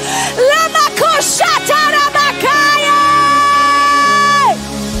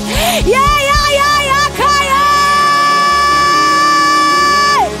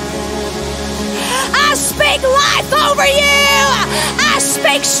 I speak life over you. I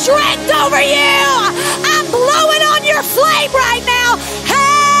speak strength over you. I'm blowing on your flame right now.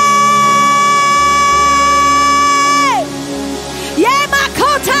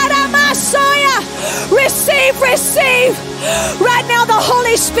 Receive, receive. Right now the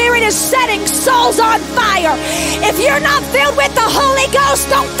Holy Spirit is setting souls on fire. If you're not filled with the Holy Ghost,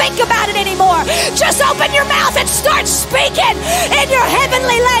 don't think about it anymore. Just open your mouth and start speaking in your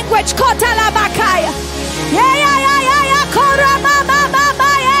heavenly language.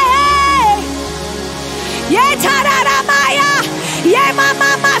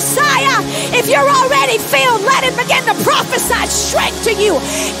 If you're already filled, let it begin to prophesy strength to you.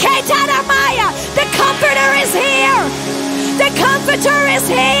 The Comforter is here. The Comforter is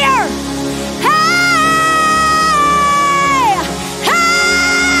here. Hey!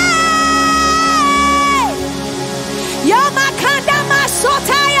 Hey! Yomakanda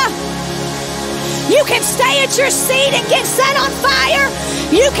masotaya. You can stay at your seat and get set on fire.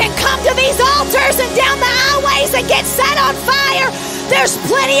 You can come to these altars and down the aisleways and get set on fire. There's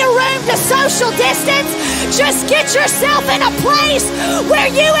plenty of room to social distance. Just get yourself in a place where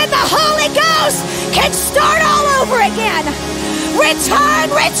you and the Holy Ghost can start all over again.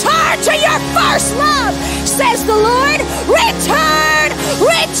 Return, return to your first love, says the Lord. Return,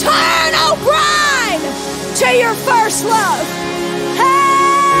 return, oh bride, to your first love.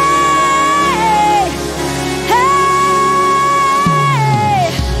 Hey, hey,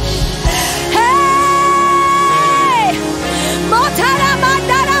 hey. Motara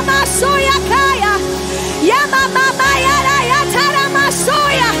mandara masoya kaya. Yama mama yara yatara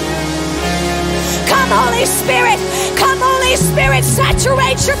masoya. Come, Holy Spirit. Come, Holy Spirit.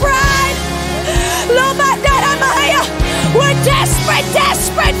 Saturate your bride. We're desperate,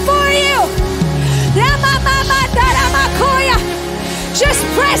 desperate for you. Just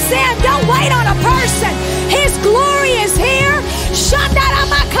press in. Don't wait on a person. His glory is here.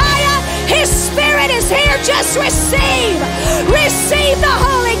 His Spirit is here. Just receive. Receive the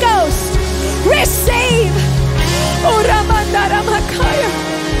Holy Ghost. Receive.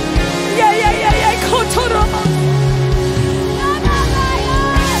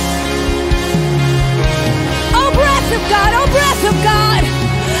 Oh, breath of God. Oh, breath of God.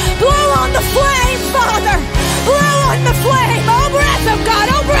 Blow on the flame, Father. Blow on the flame. Oh, breath of God.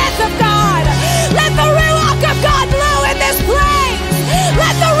 Oh, breath of God. Let the Ruach of God blow in this place.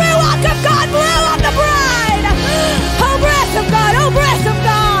 Let the Ruach of God blow on the bride. Oh, breath of God. Oh, breath of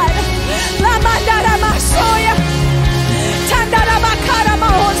God. La mandara masoya. Tandara makara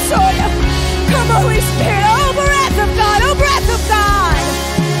mahosoya. Come, Holy Spirit. Oh, breath of God. Oh, breath of God.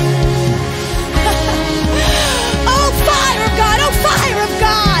 Oh, fire of God. Oh, fire of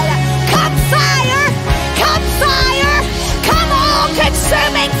God. Come, fire. Come, fire. Come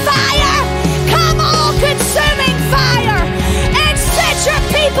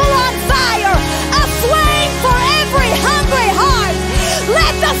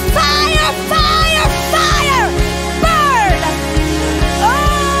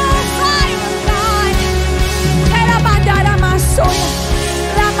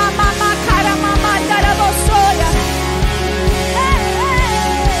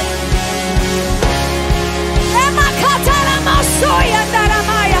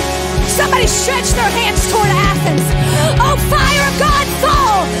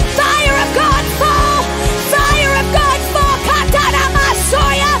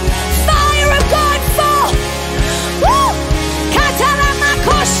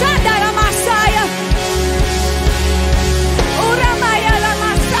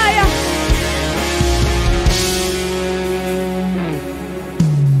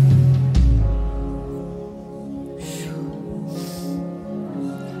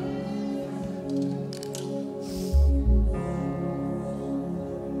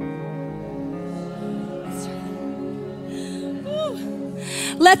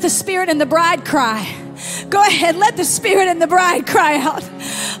Let the Spirit and the bride cry. Go ahead, let the Spirit and the bride cry out.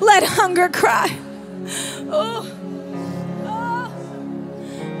 Let hunger cry. Oh, oh,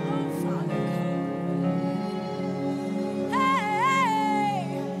 oh, Father. Hey,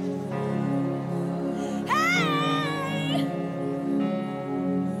 hey.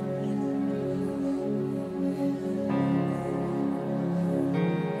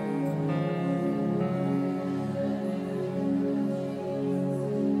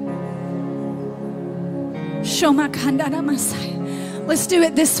 Let's do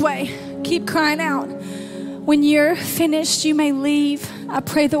it this way. Keep crying out. When you're finished, you may leave. I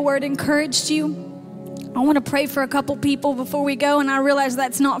pray the word encouraged you. I want to pray for a couple people before we go, and I realize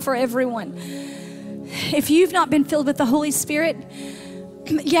that's not for everyone. If you've not been filled with the Holy Spirit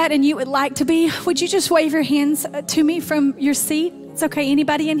yet and you would like to be, would you just wave your hands to me from your seat? It's okay.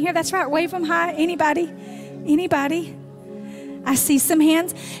 Anybody in here? That's right. Wave them high. Anybody? Anybody? I see some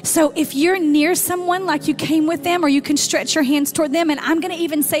hands. So if you're near someone, like you came with them, or you can stretch your hands toward them. And I'm going to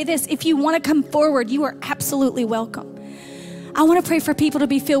even say this. If you want to come forward, you are absolutely welcome. I want to pray for people to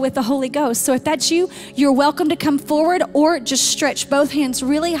be filled with the Holy Ghost. So if that's you, you're welcome to come forward, or just stretch both hands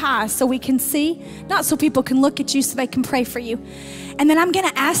really high so we can see, not so people can look at you, so they can pray for you. And then I'm going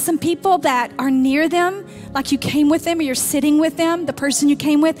to ask some people that are near them, like you came with them or you're sitting with them, the person you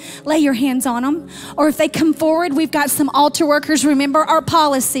came with, lay your hands on them. Or if they come forward, we've got some altar workers. Remember, our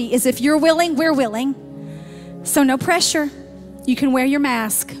policy is if you're willing, we're willing. So no pressure. You can wear your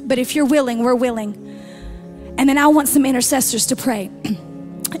mask, but if you're willing, we're willing. And then I want some intercessors to pray.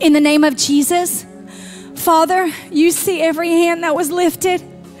 In the name of Jesus, Father, you see every hand that was lifted,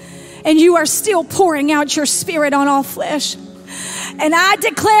 and you are still pouring out your Spirit on all flesh. And I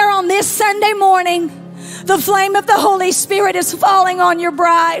declare on this Sunday morning, the flame of the Holy Spirit is falling on your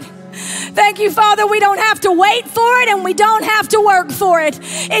bride. Thank you, Father. We don't have to wait for it, and we don't have to work for it.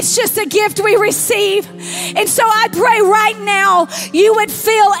 It's just a gift we receive. And so I pray right now you would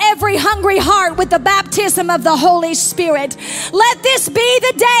fill every hungry heart with the baptism of the Holy Spirit. Let this be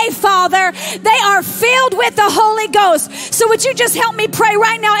the day, Father, they are filled with the Holy Ghost. So would you just help me pray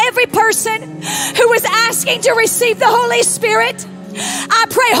right now? Every person who is asking to receive the Holy Spirit, I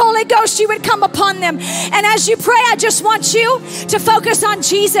pray, Holy Ghost, you would come upon them. And as you pray, I just want you to focus on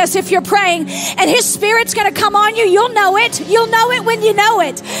Jesus if you're praying. And His Spirit's going to come on you. You'll know it. You'll know it when you know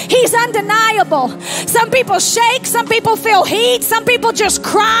it. He's undeniable. Some people shake. Some people feel heat. Some people just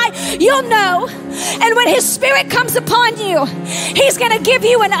cry. You'll know. And when His Spirit comes upon you, He's going to give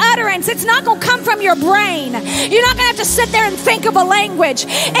you an utterance. It's not going to come from your brain. You're not going to have to sit there and think of a language.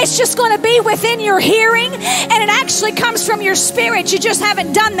 It's just going to be within your hearing, and it actually comes from your spirit. You just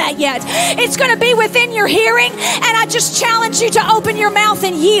haven't done that yet. It's going to be within your hearing, and I just challenge you to open your mouth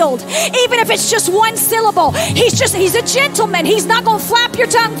and yield. Even if it's just one syllable. He's a gentleman. He's not going to flap your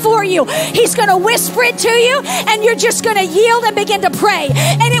tongue for you. He's going to whisper it to you, and you're just going to yield and begin to pray.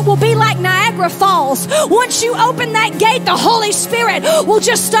 And it will be like Niagara Falls. Once you open that gate, the Holy Spirit will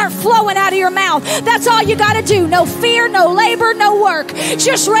just start flowing out of your mouth. That's all you got to do. No fear, no labor, no work.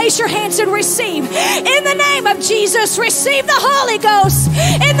 Just raise your hands and receive. In the name of Jesus, receive the Holy Ghost.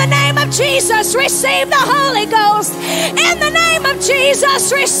 In the name of Jesus, receive the Holy Ghost. In the name of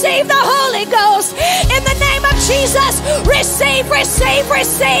Jesus, receive the Holy Ghost. In the name of Jesus, receive, receive,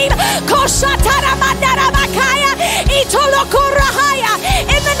 receive.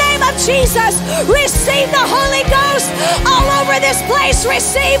 In the name of Jesus, receive the Holy Ghost all over this place.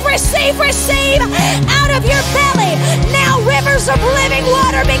 Receive, receive, receive. Out of your belly, now rivers of living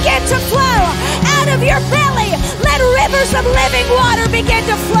water begin to flow. Out of your belly, let rivers of living water begin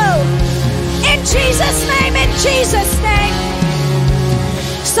to flow. In Jesus' name, in Jesus' name.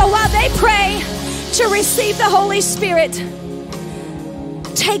 So while they pray to receive the Holy Spirit,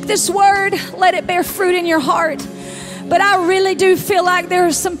 take this word, let it bear fruit in your heart. But I really do feel like there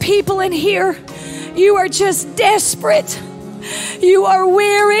are some people in here, you are just desperate. You are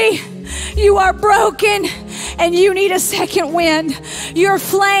weary. You are broken. And you need a second wind. Your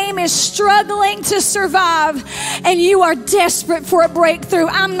flame is struggling to survive, and you are desperate for a breakthrough.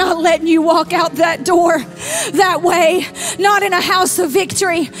 I'm not letting you walk out that door that way, not in a house of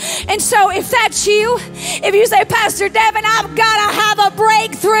victory. And so if that's you, if you say, Pastor Deven, I've got to have a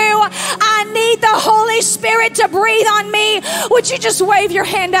breakthrough. I need the Holy Spirit to breathe on me. Would you just wave your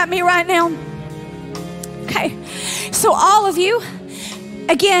hand at me right now? Okay. So all of you,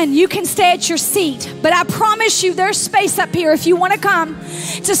 again, you can stay at your seat, but I promise you there's space up here. If you want to come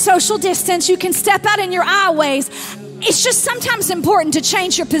to social distance, you can step out in your aisleways. it's just sometimes important to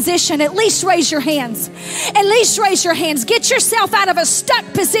change your position. At least raise your hands. At least raise your hands. Get yourself out of a stuck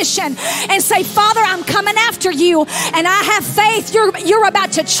position and say, Father, I'm coming after you, and I have faith you're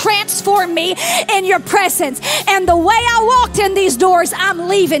about to transform me in your presence. And the way I walked in these doors, I'm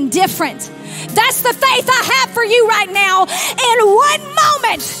leaving different. That's the faith I have for you right now. In one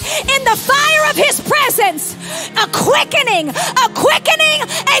moment, in the fire of his presence, a quickening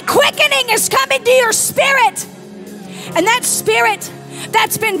is coming to your spirit. And that spirit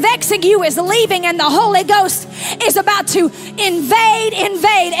that's been vexing you is leaving, and the Holy Ghost is about to invade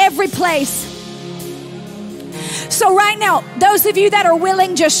every place. So right now, those of you that are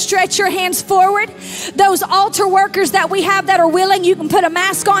willing, just stretch your hands forward. Those altar workers that we have that are willing, you can put a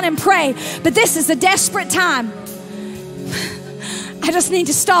mask on and pray. But this is a desperate time. I just need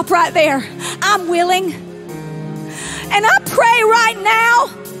to stop right there. I'm willing. And I pray right now,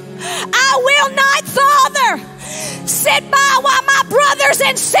 I will not, Father, sit by while my brothers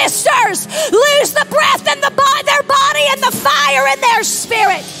and sisters lose the breath in their body and the fire in their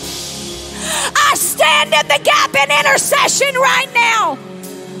spirit. I stand in the gap in intercession right now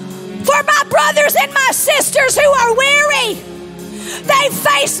for my brothers and my sisters who are weary. They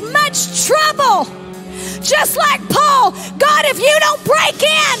face much trouble. Just like Paul, God, if you don't break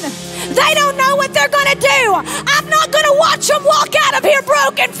in, they don't know what they're going to do. I'm not going to watch them walk out of here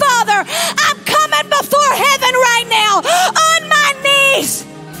broken, Father. I'm coming before heaven right now on my knees,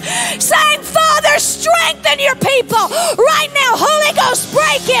 saying, Father, strengthen your people right now. Holy Ghost,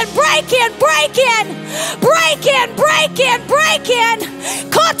 break in, break in, break in, break in, break in, break in.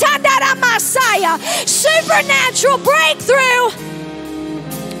 Kotandara Messiah, supernatural breakthrough.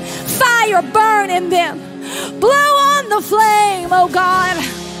 Fire burn in them. Blow on the flame, oh God.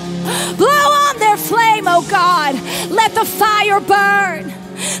 Blow on their flame, oh God. Let the fire burn.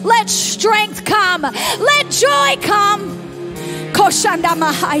 Let strength come. Let joy come.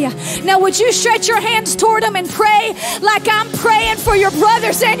 Now would you stretch your hands toward them and pray like I'm praying for your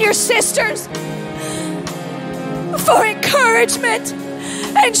brothers and your sisters, for encouragement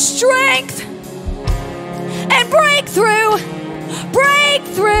and strength and breakthrough,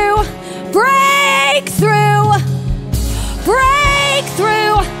 breakthrough, breakthrough,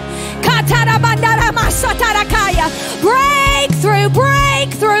 breakthrough, breakthrough,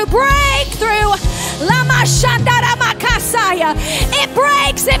 breakthrough, breakthrough. It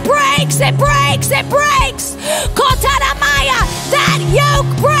breaks, it breaks, it breaks, it breaks. That yoke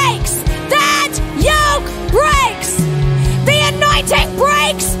breaks. That yoke breaks. The anointing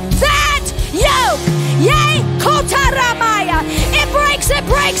breaks that yoke. Yay, Kotaramaya. It breaks, it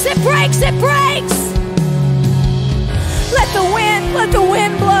breaks, it breaks, it breaks. Let the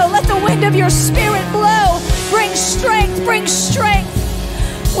wind blow. Let the wind of your spirit blow. Bring strength, bring strength.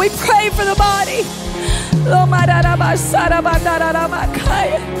 We pray for the body.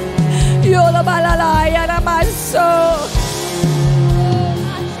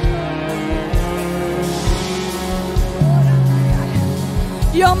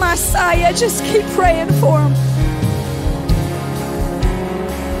 Your Messiah, just keep praying for him.